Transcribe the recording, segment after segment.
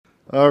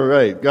All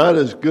right, God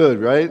is good,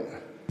 right?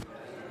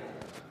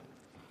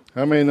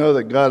 How many know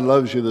that God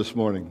loves you this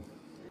morning?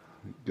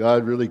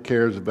 God really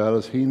cares about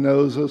us. He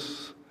knows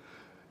us.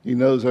 He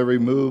knows every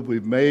move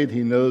we've made.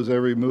 He knows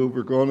every move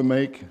we're going to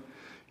make.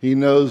 He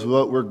knows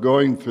what we're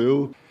going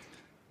through,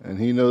 and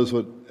He knows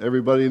what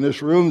everybody in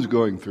this room is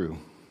going through.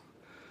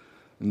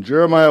 In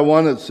Jeremiah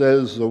 1 it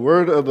says, "The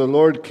word of the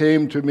Lord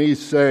came to me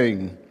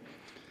saying,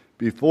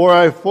 before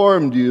I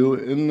formed you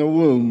in the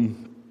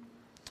womb,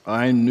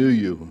 I knew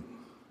you.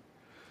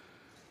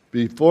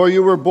 Before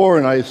you were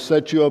born, I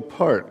set you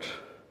apart.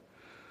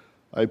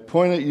 I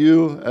appointed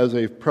you as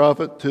a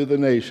prophet to the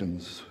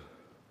nations."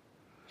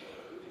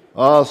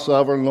 Ah,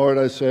 sovereign Lord,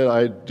 I said,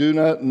 I do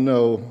not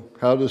know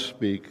how to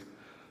speak.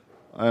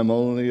 I am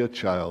only a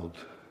child.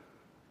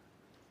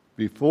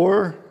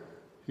 Before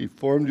He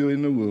formed you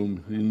in the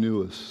womb, He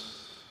knew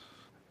us.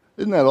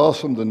 Isn't that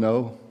awesome to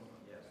know?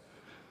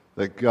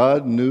 That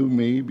God knew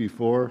me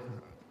before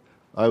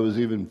I was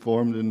even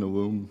formed in the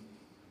womb?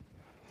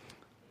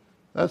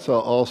 That's how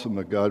awesome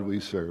a God we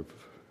serve.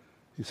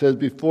 He says,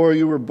 before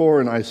you were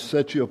born, I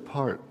set you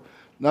apart.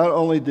 Not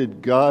only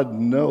did God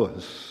know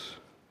us,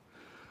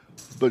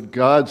 but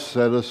God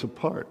set us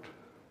apart.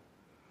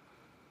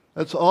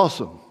 That's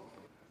awesome.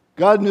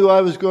 God knew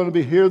I was going to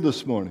be here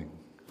this morning.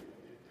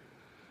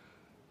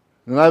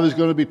 And I was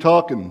going to be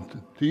talking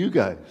to you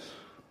guys.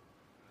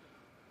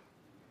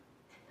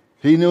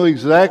 He knew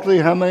exactly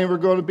how many were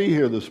going to be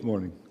here this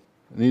morning.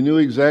 And He knew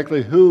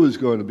exactly who was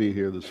going to be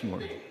here this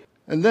morning.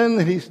 And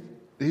then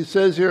he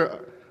says here,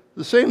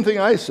 the same thing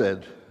I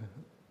said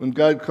when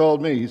God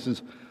called me. He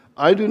says,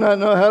 I do not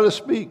know how to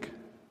speak.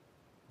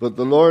 But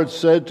the Lord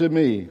said to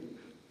me,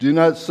 do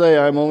not say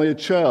I'm only a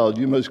child.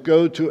 You must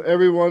go to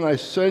everyone I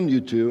send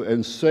you to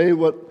and say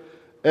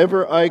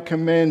whatever I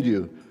command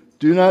you.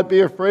 Do not be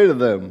afraid of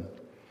them,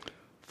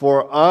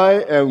 for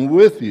I am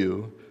with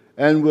you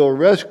and will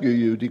rescue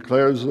you,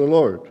 declares the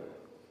Lord.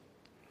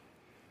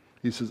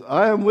 He says,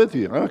 I am with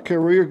you. I don't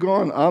care where you're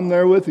going. I'm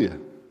there with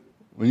you.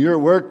 When you're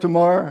at work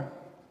tomorrow,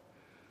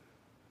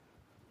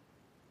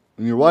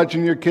 when you're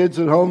watching your kids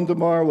at home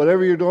tomorrow,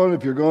 whatever you're doing,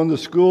 if you're going to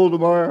school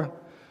tomorrow,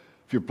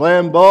 if you're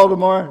playing ball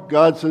tomorrow,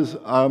 God says,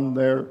 I'm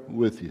there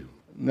with you.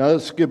 Now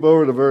let's skip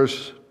over to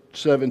verse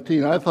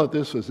 17. I thought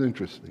this was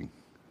interesting.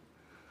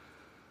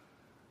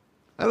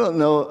 I don't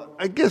know.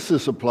 I guess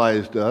this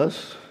applies to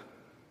us.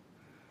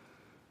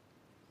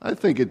 I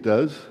think it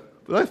does.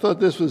 But I thought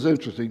this was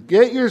interesting.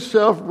 Get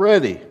yourself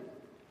ready.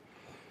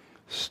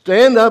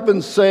 Stand up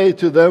and say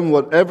to them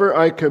whatever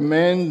I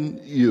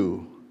command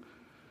you.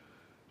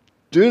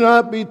 Do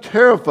not be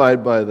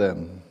terrified by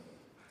them.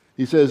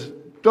 He says,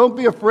 don't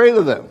be afraid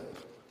of them.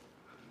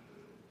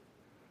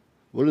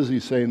 What does he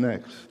say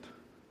next?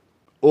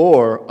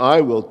 Or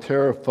I will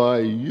terrify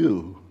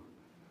you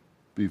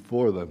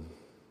before them.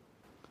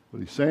 What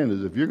he's saying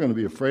is, if you're going to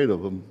be afraid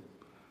of them,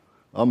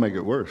 I'll make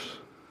it worse.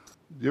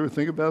 Do you ever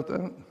think about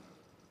that?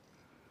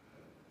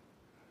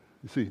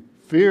 You see,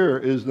 fear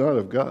is not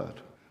of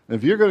God. And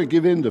if you're going to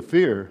give in to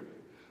fear,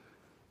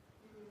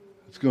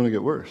 it's going to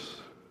get worse.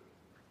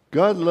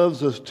 God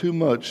loves us too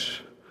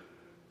much,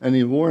 and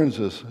He warns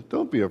us,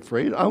 don't be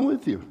afraid. I'm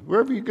with you.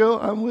 Wherever you go,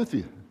 I'm with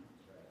you.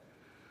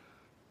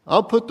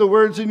 I'll put the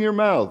words in your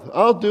mouth.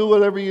 I'll do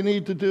whatever you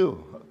need to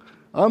do.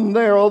 I'm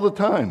there all the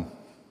time.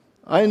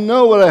 I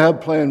know what I have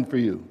planned for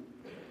you.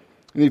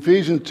 In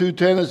Ephesians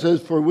 2:10 it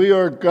says, for we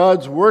are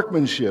God's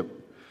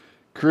workmanship,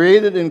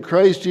 created in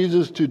Christ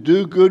Jesus to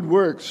do good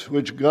works,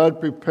 which God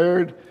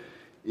prepared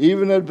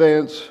even in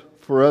advance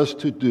for us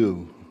to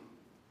do.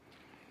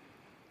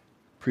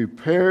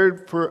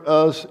 Prepared for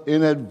us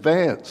in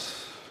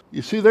advance.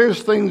 You see,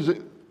 there's things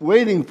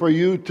waiting for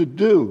you to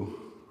do.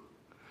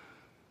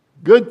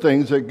 Good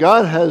things that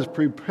God has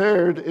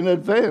prepared in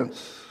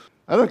advance.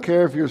 I don't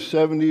care if you're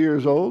 70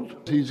 years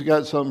old. He's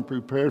got something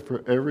prepared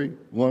for every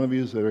one of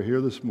you that are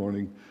here this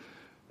morning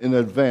in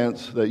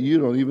advance that you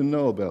don't even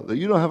know about, that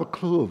you don't have a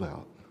clue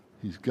about.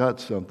 He's got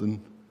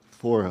something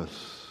for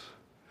us.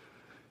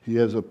 He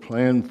has a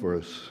plan for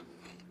us.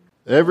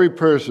 Every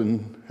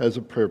person has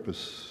a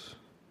purpose.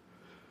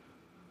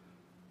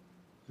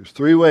 There's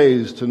 3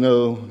 ways to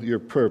know your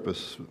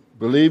purpose.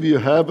 Believe you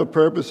have a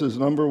purpose is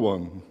number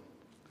 1.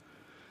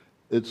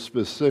 It's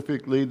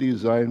specifically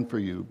designed for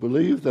you.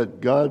 Believe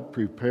that God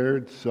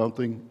prepared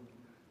something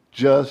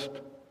just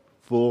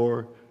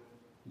for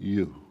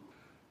you.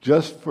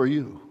 Just for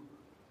you.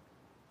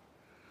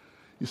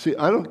 You see,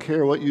 I don't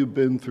care what you've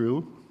been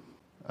through.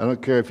 I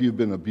don't care if you've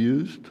been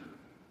abused.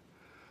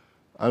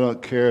 I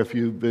don't care if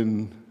you've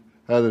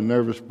had a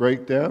nervous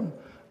breakdown.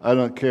 I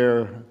don't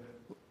care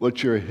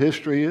what your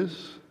history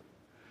is.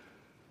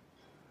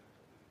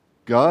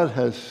 God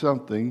has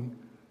something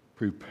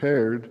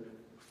prepared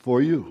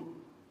for you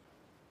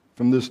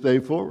from this day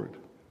forward.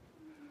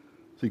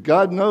 See,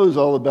 God knows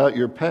all about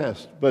your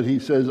past, but He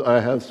says, I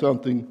have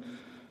something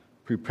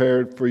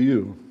prepared for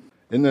you.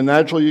 In the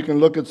natural, you can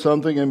look at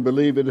something and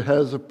believe it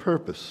has a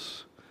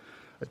purpose.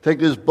 I take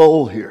this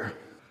bowl here.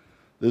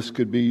 This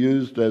could be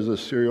used as a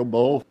cereal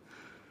bowl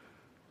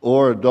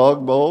or a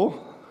dog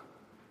bowl.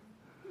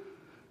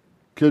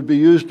 Could be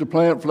used to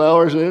plant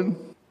flowers in.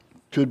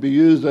 Could be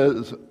used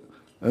as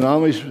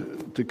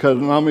to cut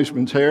an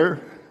Amishman's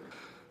hair.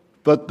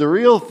 But the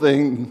real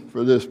thing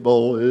for this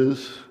bowl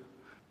is,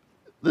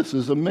 this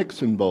is a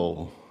mixing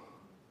bowl.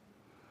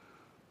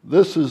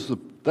 That's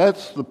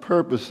the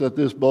purpose that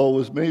this bowl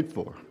was made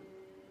for.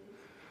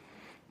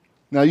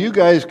 Now you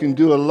guys can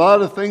do a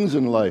lot of things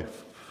in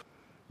life.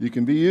 You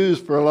can be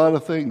used for a lot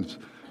of things,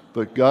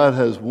 but God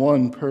has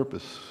one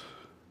purpose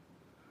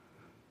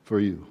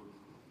for you.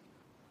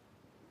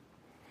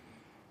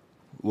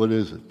 What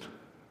is it?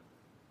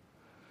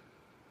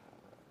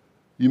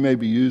 You may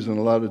be used in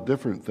a lot of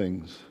different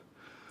things,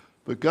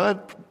 but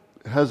God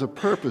has a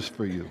purpose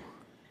for you.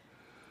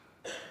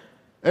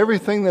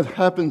 Everything that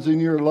happens in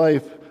your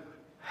life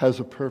has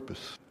a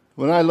purpose.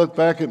 When I look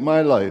back at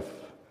my life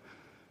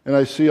and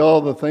I see all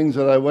the things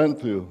that I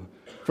went through,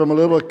 from a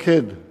little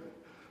kid,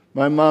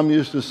 my mom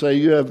used to say,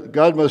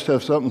 God must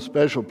have something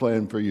special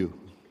planned for you.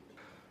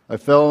 I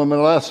fell in a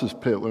molasses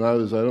pit when I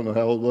don't know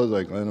how old was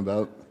I, Glenn,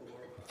 about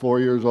 4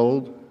 years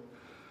old.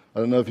 I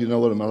don't know if you know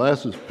what a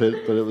molasses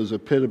pit, but it was a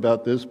pit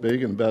about this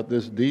big and about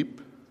this deep,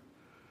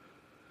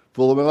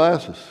 full of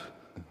molasses.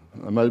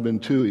 I might have been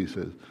 2, he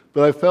says.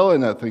 But I fell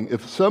in that thing.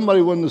 If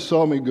somebody wouldn't have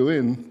saw me go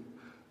in,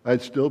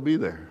 I'd still be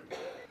there.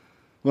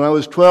 When I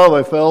was 12,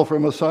 I fell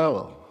from a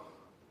silo,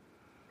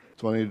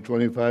 20 to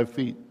 25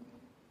 feet.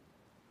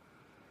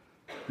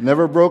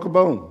 Never broke a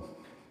bone.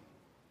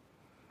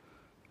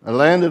 I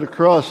landed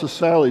across a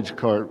silage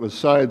cart with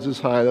sides this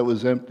high that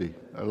was empty.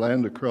 I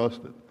landed across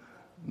it.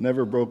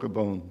 Never broke a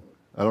bone.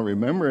 I don't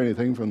remember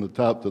anything from the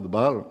top to the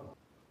bottom.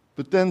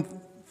 But then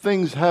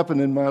things happened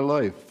in my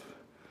life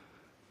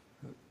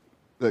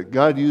that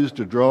God used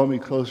to draw me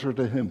closer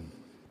to Him.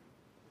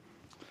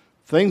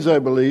 Things I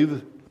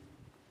believe,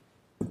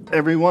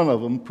 every one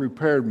of them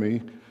prepared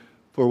me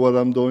for what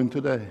I'm doing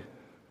today.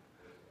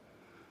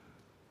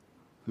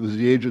 It was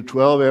the age of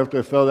 12, after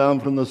I fell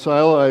down from the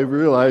silo, I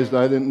realized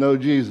I didn't know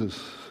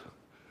Jesus,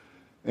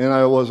 and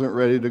I wasn't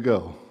ready to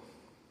go.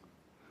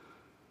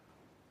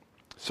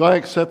 So I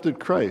accepted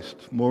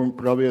Christ, more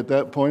probably at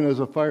that point as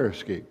a fire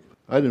escape.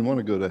 I didn't want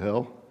to go to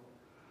hell,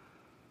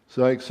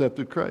 so I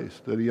accepted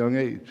Christ at a young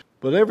age.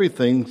 But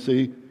everything,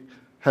 see,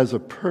 has a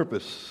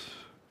purpose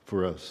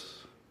for us.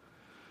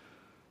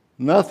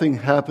 Nothing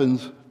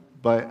happens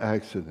by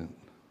accident.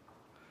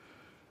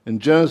 In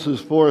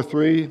Genesis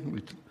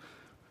 4:3,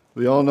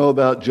 we all know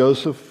about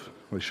Joseph.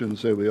 We shouldn't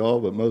say we all,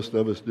 but most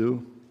of us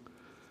do.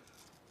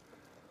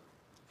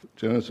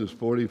 Genesis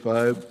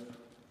 45.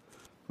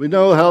 We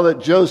know how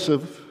that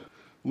Joseph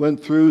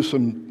went through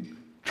some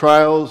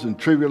trials and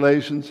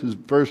tribulations.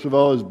 First of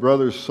all, his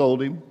brothers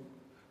sold him.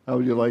 How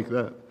would you like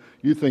that?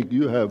 You think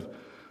you have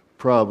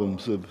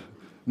problems of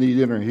need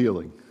inner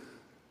healing.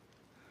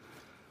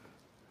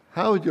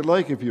 How would you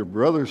like if your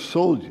brother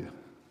sold you?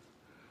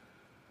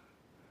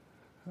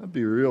 That'd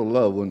be real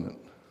love, wouldn't it?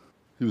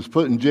 He was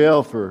put in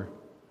jail for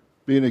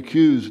being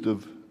accused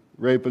of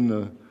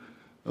raping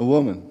a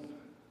woman.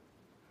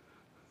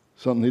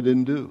 Something he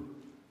didn't do.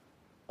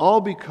 All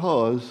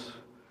because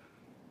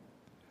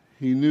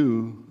he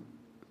knew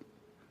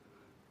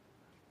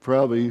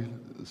probably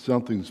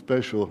something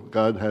special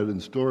God had in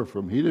store for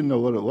him. He didn't know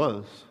what it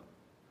was.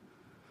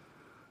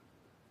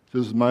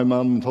 Just as my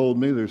mom told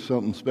me, there's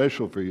something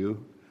special for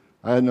you.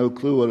 I had no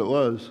clue what it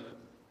was.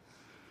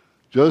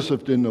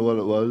 Joseph didn't know what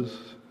it was.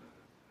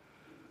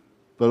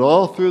 But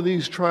all through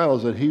these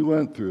trials that he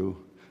went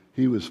through,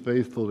 he was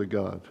faithful to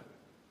God.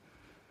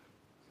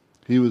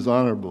 He was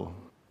honorable.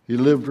 He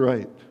lived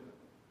right.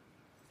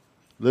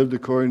 Lived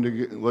according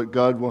to what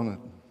God wanted.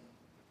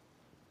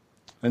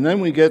 And then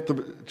we get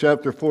to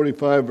chapter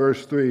 45,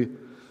 verse 3,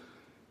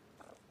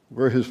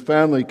 where his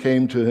family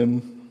came to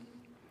him.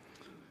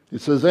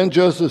 It says, Then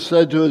Joseph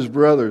said to his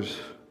brothers,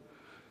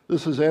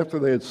 this is after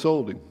they had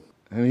sold him,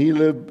 and he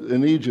lived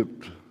in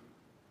Egypt,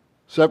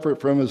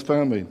 separate from his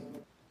family.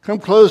 Come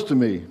close to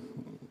me.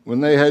 When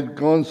they had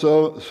gone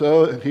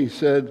so he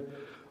said,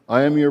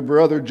 I am your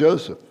brother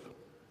Joseph,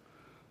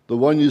 the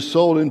one you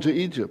sold into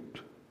Egypt.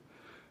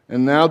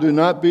 And now do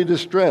not be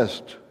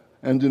distressed,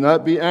 and do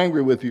not be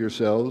angry with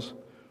yourselves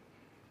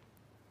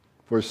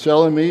for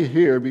selling me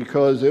here,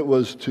 because it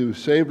was to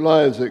save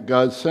lives that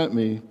God sent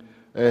me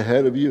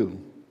ahead of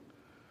you.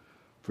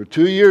 For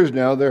 2 years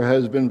now there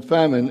has been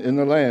famine in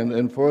the land,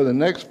 and for the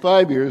next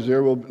 5 years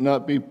there will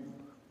not be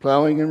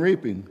plowing and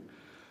reaping.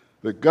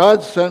 But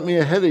God sent me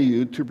ahead of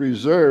you to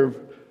preserve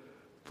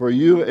for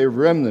you a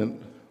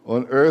remnant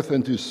on earth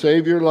and to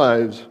save your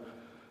lives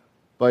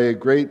by a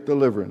great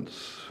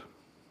deliverance.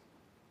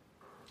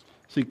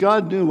 See,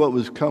 God knew what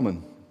was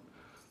coming.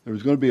 There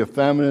was going to be a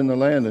famine in the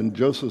land, and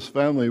Joseph's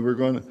family were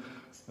going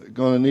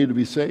to need to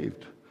be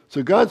saved.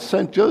 So God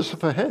sent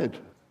Joseph ahead.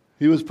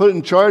 He was put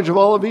in charge of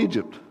all of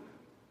Egypt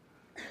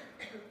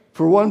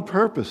for one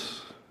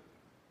purpose,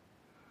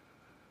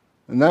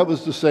 and that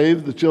was to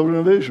save the children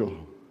of Israel,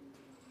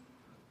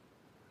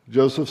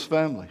 Joseph's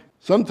family.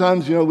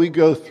 Sometimes, we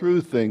go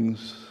through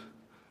things.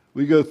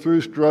 We go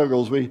through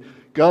struggles.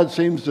 God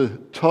seems to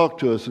talk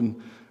to us, and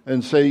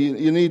and say,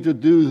 you need to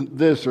do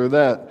this or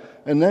that.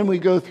 And then we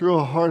go through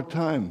a hard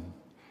time.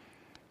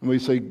 And we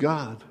say,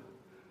 God,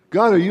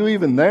 are you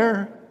even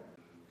there?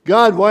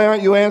 God, why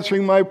aren't you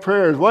answering my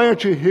prayers? Why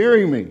aren't you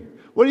hearing me?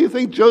 What do you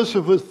think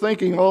Joseph was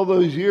thinking all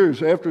those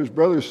years after his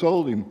brother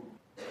sold him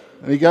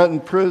and he got in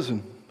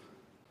prison?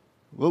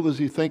 What was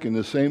he thinking?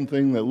 The same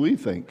thing that we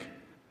think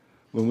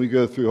when we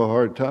go through a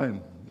hard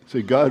time.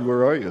 Say, God,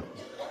 where are you?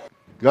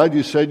 God,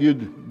 you said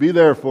you'd be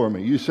there for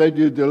me. You said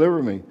you'd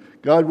deliver me.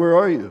 God, where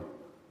are you?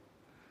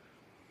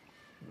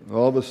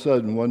 All of a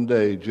sudden, one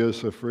day,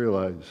 Joseph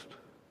realized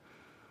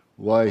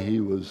why he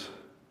was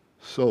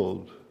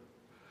sold,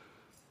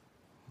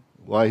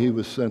 why he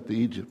was sent to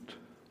Egypt.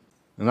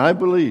 And I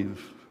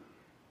believe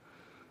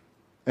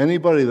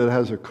anybody that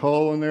has a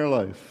call in their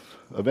life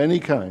of any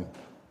kind,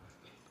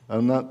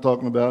 I'm not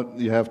talking about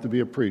you have to be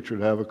a preacher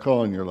to have a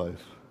call in your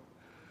life,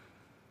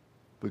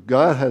 but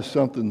God has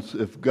something,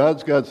 if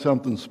God's got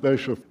something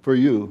special for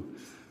you,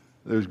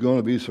 there's going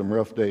to be some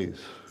rough days.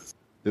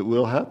 It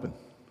will happen.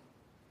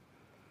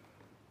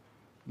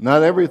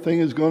 Not everything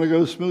is going to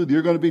go smooth.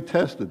 You're going to be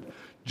tested.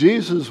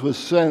 Jesus was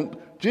sent,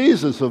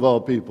 Jesus of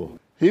all people,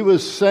 he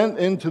was sent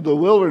into the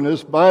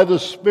wilderness by the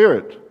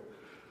Spirit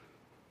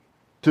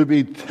to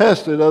be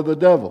tested of the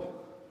devil.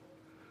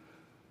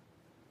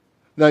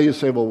 Now you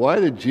say, well, why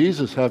did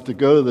Jesus have to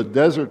go to the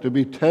desert to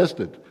be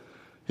tested?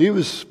 He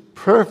was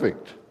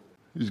perfect.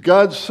 He's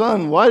God's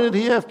son. Why did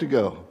he have to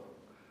go?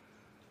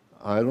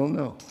 I don't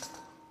know.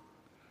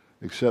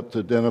 Except to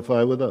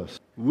identify with us.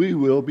 We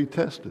will be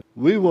tested.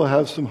 We will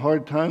have some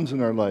hard times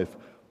in our life,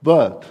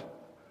 but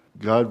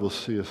God will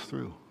see us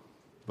through.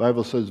 The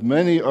Bible says,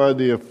 many are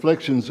the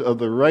afflictions of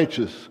the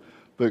righteous,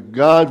 but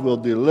God will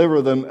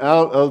deliver them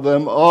out of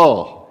them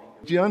all.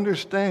 Do you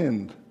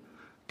understand?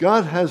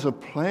 God has a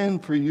plan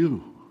for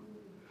you.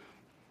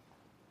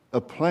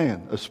 A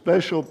plan, a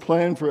special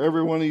plan for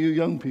every one of you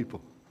young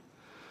people.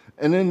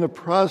 And in the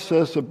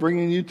process of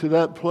bringing you to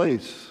that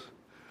place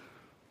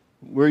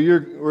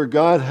where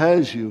God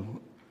has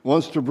you,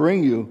 wants to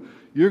bring you,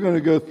 you're going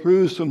to go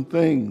through some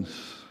things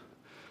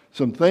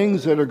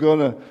that are going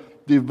to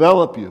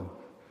develop you,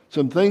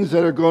 some things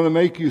that are going to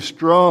make you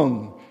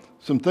strong,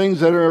 some things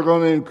that are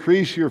going to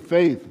increase your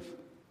faith.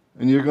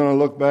 And you're going to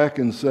look back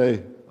and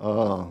say,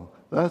 oh,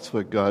 that's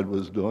what God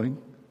was doing.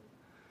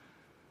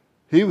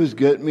 He was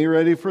getting me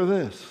ready for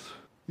this.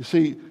 You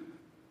see,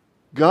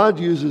 God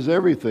uses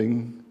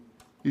everything.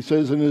 He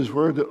says in His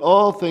Word that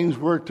all things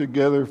work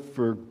together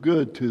for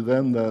good to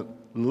them that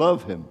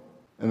love Him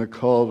and are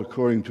called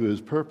according to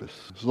His purpose.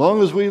 As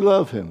long as we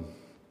love Him,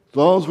 as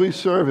long as we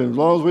serve Him, as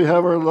long as we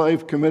have our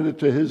life committed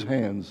to His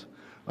hands,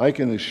 I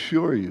can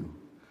assure you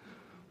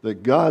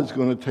that God's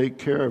going to take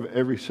care of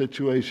every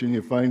situation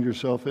you find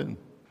yourself in.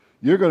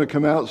 You're going to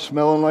come out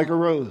smelling like a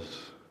rose.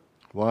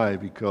 Why?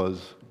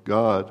 Because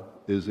God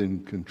is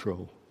in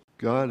control.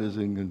 God is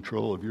in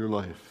control of your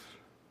life.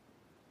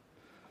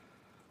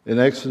 In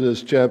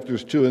Exodus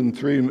chapters 2 and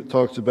 3, it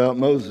talks about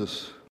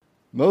Moses.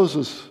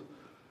 Moses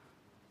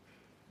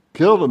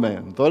killed a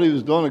man, thought he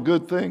was doing a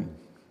good thing.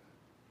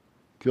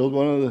 Killed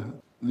one of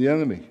the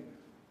enemy.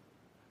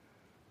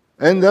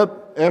 End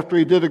up, after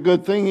he did a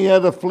good thing, he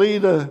had to flee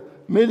to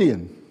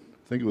Midian.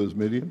 I think it was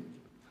Midian.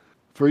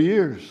 For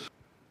years.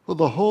 Well,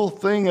 the whole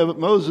thing of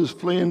Moses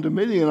fleeing to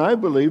Midian, I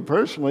believe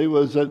personally,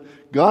 was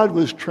that God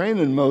was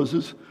training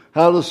Moses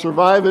how to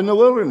survive in the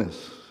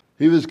wilderness.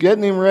 He was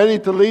getting him ready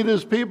to lead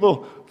his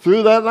people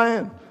through that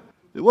land.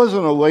 It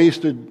wasn't a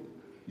wasted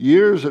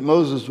years that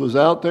Moses was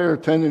out there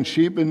tending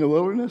sheep in the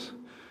wilderness.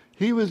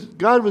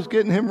 God was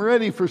getting him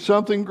ready for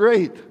something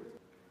great.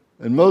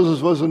 And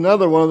Moses was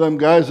another one of them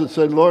guys that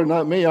said, Lord,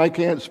 not me, I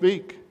can't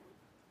speak.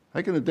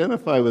 I can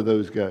identify with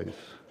those guys.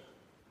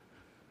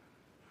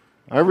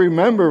 I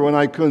remember when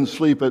I couldn't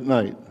sleep at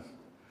night,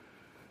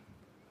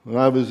 when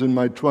I was in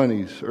my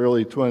 20s,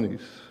 early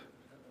 20s,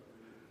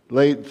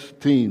 late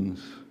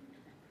teens.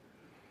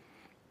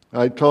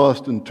 I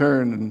tossed and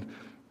turned and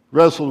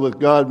wrestled with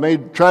God,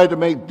 tried to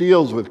make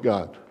deals with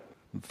God.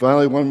 And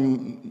finally,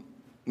 one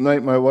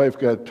night my wife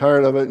got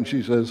tired of it and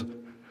she says,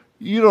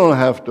 you don't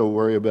have to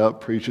worry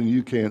about preaching.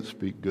 You can't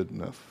speak good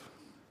enough.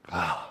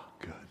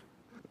 Good.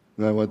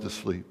 And I went to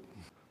sleep.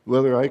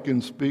 Whether I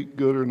can speak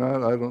good or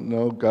not, I don't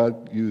know.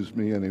 God used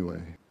me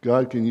anyway.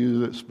 God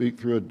can speak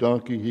through a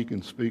donkey. He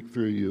can speak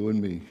through you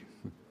and me.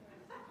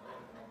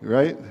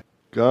 Right?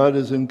 God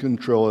is in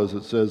control, as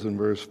it says in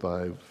verse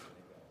 5.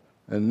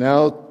 And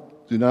now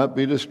do not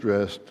be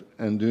distressed,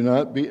 and do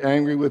not be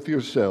angry with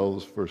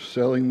yourselves for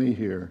selling me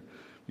here,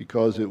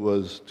 because it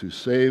was to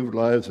save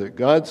lives that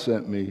God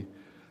sent me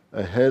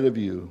ahead of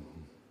you.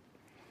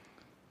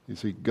 You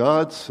see,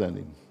 God sent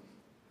him.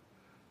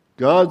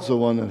 God's the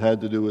one that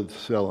had to do with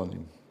selling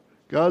him.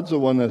 God's the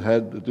one that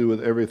had to do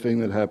with everything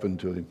that happened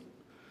to him.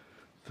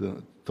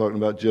 So, talking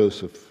about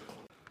Joseph.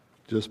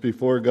 Just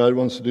before God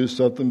wants to do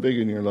something big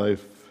in your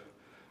life,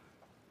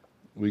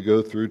 we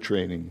go through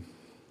training.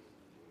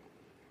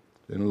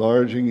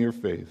 Enlarging your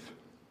faith.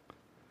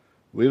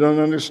 We don't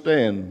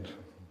understand,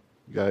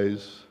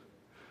 guys,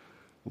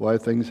 why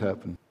things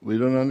happen. We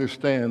don't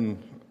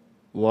understand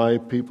why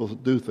people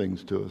do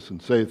things to us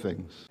and say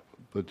things.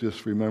 But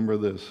just remember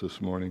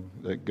this morning,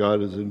 that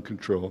God is in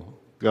control.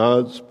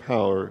 God's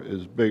power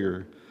is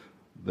bigger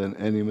than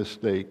any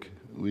mistake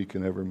we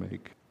can ever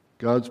make.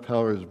 God's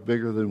power is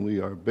bigger than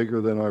we are,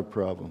 bigger than our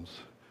problems.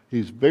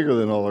 He's bigger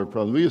than all our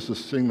problems. We used to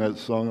sing that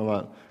song a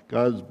lot.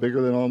 God's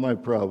bigger than all my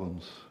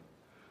problems.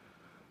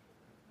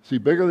 Is he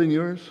bigger than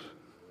yours?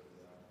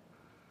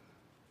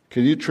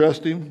 Can you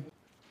trust him?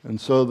 And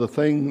so the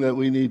thing that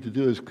we need to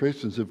do as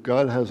Christians, if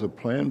God has a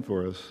plan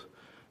for us,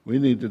 we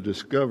need to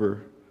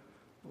discover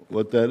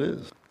what that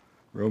is.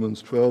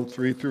 Romans 12,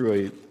 3 through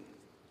 8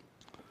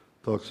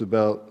 talks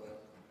about,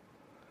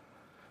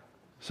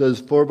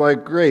 says, "For by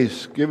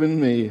grace given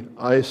me,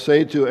 I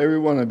say to every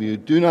one of you,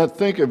 do not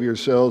think of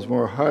yourselves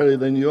more highly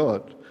than you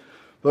ought,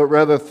 but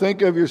rather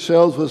think of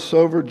yourselves with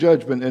sober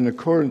judgment in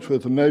accordance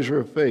with the measure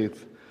of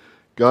faith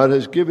God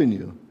has given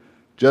you,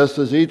 just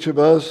as each of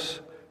us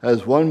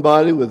has one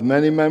body with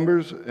many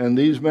members, and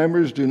these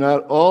members do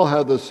not all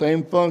have the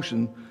same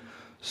function.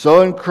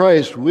 So in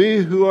Christ, we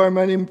who are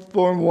many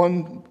form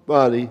one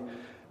body,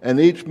 and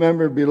each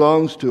member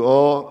belongs to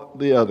all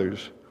the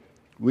others.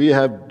 We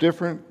have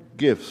different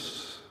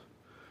gifts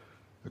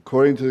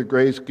according to the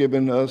grace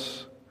given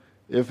us.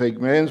 If a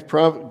man's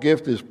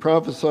gift is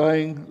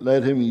prophesying,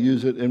 let him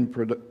use it in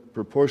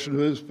proportion to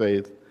his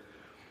faith.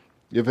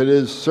 If it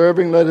is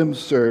serving, let him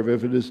serve.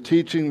 If it is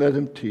teaching, let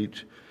him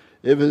teach.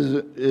 If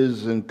it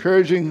is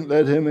encouraging,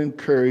 let him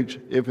encourage.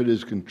 If it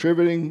is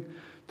contributing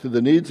to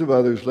the needs of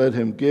others, let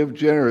him give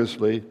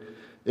generously.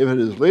 If it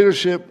is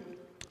leadership,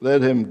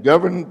 let him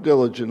govern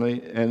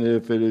diligently. And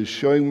if it is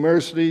showing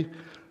mercy,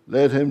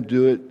 let him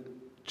do it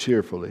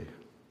cheerfully."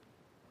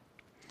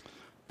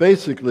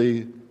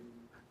 Basically,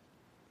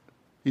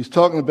 he's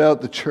talking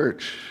about the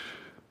church.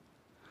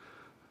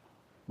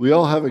 We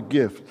all have a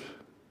gift.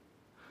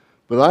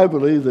 But I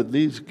believe that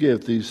these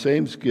gifts, these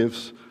same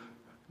gifts,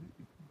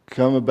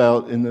 come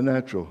about in the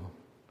natural,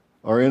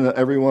 or in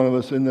every one of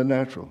us in the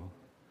natural,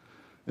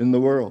 in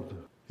the world.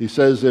 He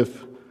says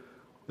if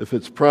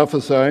it's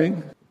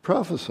prophesying,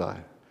 prophesy.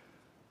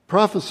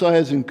 Prophesy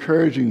is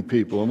encouraging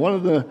people. And one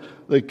of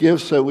the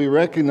gifts that we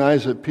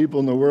recognize that people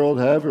in the world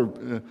have,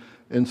 or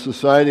in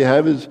society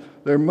have, is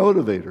they're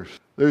motivators.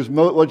 There's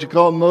what you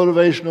call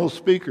motivational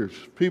speakers.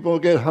 People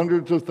get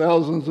hundreds of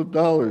thousands of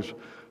dollars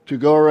to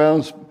go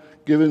around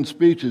giving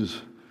speeches,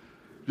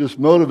 just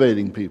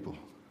motivating people.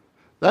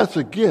 That's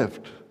a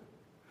gift.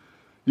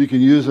 You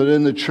can use it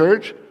in the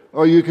church,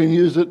 or you can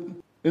use it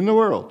in the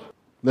world.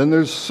 Then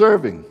there's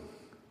serving.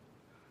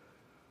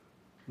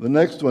 The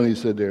next one he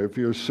said there, if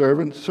you're a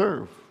servant,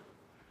 serve.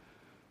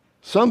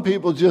 Some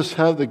people just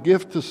have the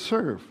gift to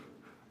serve.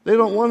 They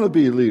don't want to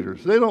be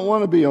leaders. They don't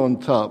want to be on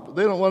top.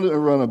 They don't want to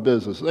run a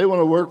business. They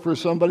want to work for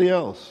somebody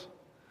else.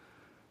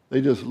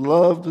 They just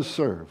love to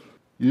serve.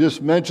 You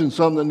just mention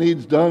something that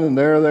needs done, and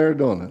they're there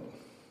doing it.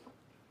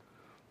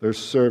 They're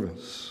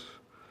servants.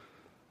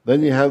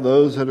 Then you have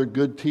those that are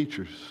good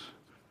teachers.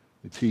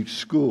 They teach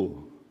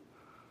school,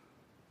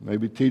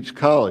 maybe teach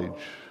college,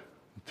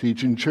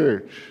 teach in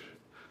church.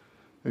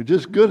 They're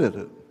just good at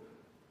it.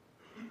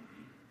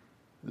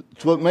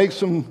 It's what makes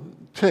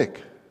them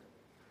tick.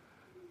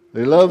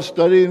 They love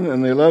studying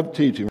and they love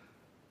teaching.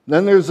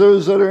 Then there's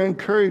those that are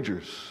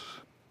encouragers,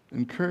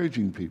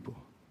 encouraging people,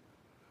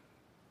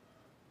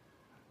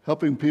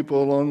 helping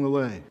people along the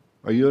way.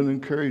 Are you an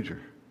encourager?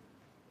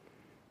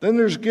 Then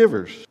there's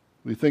givers.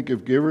 We think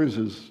of givers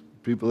as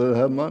people that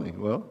have money.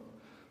 Well,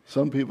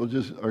 some people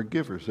just are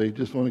givers. They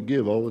just want to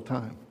give all the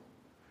time.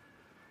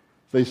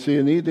 If they see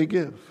a need, they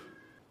give.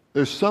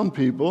 There's some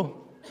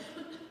people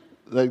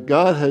that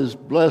God has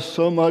blessed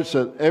so much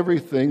that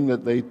everything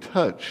that they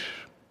touch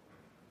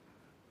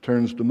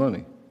turns to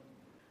money.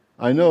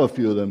 I know a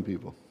few of them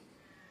people.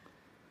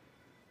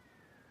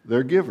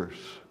 They're givers.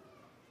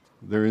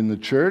 They're in the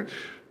church.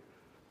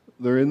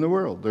 They're in the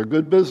world. They're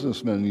good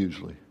businessmen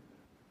usually.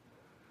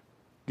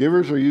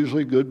 Givers are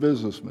usually good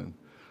businessmen.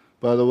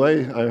 By the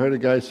way, I heard a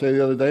guy say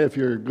the other day, if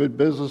you're a good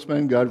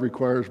businessman, God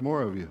requires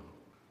more of you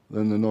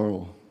than the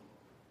normal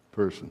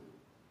person.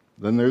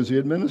 Then there's the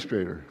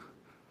administrator.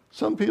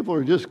 Some people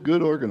are just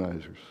good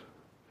organizers.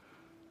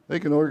 They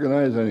can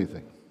organize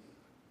anything.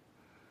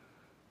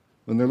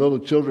 When they're little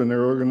children,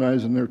 they're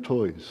organizing their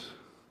toys.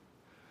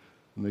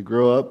 When they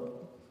grow up,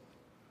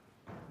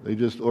 they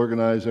just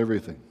organize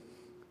everything.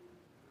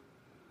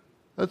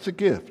 That's a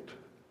gift.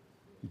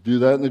 You do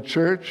that in the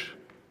church.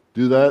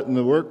 Do that in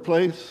the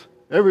workplace.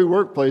 Every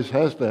workplace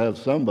has to have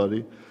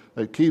somebody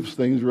that keeps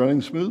things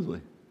running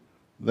smoothly.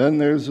 Then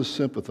there's a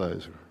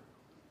sympathizer.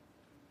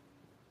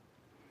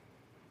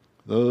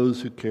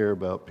 Those who care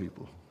about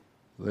people.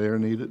 They are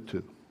needed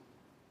too.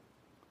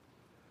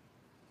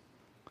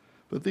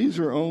 But these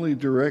are only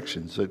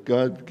directions that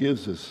God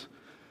gives us.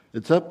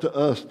 It's up to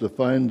us to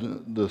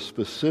find the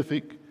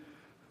specific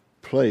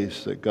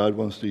place that God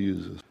wants to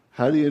use us.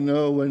 How do you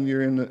know when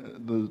you're in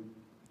the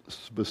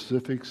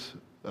specifics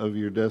of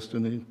your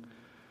destiny?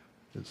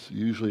 It's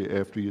usually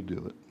after you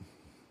do it.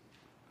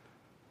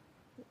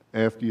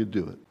 After you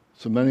do it.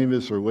 So many of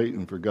us are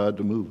waiting for God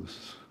to move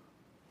us.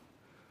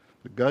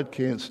 But God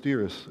can't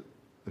steer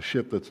a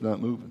ship that's not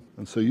moving.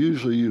 And so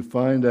usually you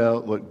find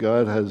out what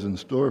God has in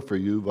store for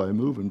you by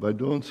moving, by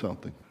doing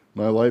something.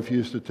 My wife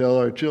used to tell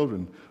our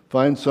children,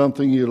 find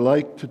something you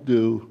like to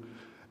do,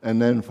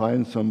 and then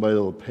find somebody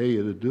that will pay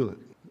you to do it.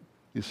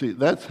 You see,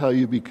 that's how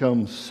you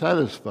become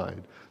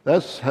satisfied.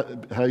 That's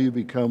how you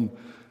become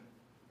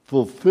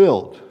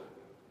fulfilled.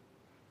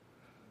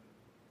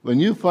 When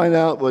you find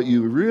out what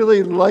you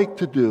really like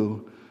to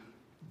do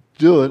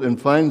it and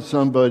find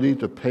somebody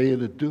to pay you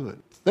to do it.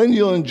 Then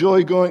you'll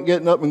enjoy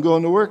getting up and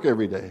going to work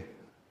every day.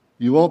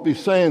 You won't be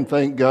saying,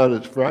 thank God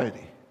it's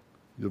Friday.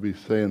 You'll be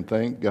saying,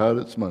 thank God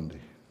it's Monday.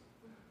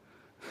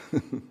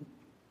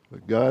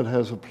 But God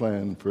has a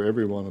plan for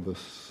every one of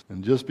us.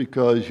 And just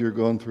because you're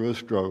going through a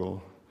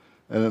struggle,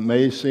 and it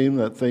may seem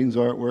that things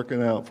aren't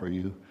working out for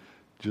you,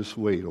 just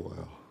wait a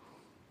while.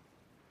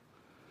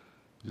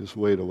 Just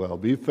wait a while.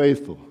 Be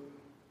faithful.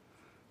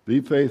 Be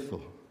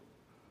faithful.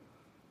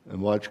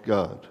 And watch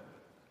God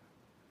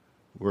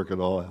work it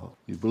all out.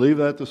 You believe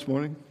that this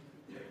morning?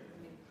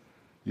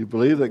 You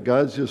believe that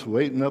God's just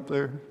waiting up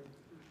there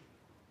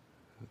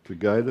to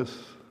guide us?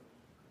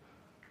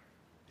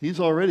 He's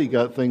already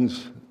got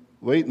things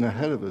waiting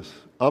ahead of us,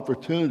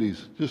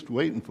 opportunities just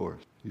waiting for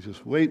us. He's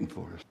just waiting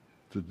for us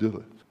to do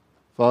it.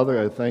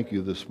 Father, I thank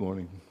you this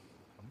morning.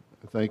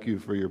 I thank you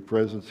for your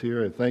presence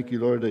here. I thank you,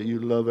 Lord, that you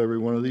love every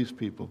one of these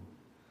people.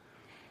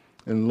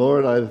 And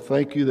Lord, I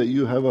thank you that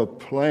you have a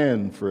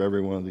plan for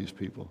every one of these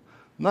people.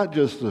 Not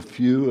just a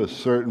few, a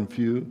certain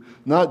few.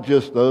 Not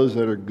just those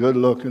that are good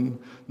looking.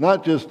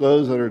 Not just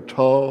those that are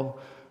tall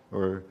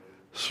or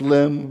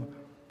slim.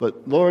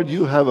 But Lord,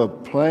 you have a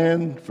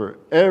plan for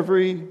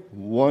every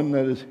one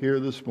that is here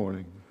this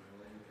morning.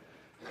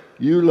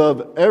 You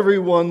love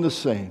everyone the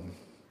same.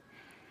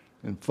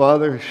 And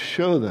Father,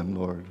 show them,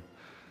 Lord.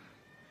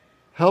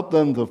 Help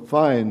them to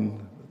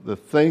find the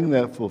thing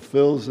that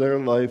fulfills their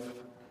life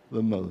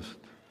the most.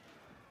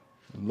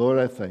 And Lord,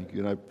 I thank you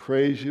and I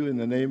praise you in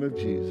the name of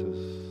Jesus.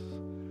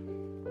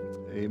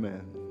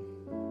 Amen.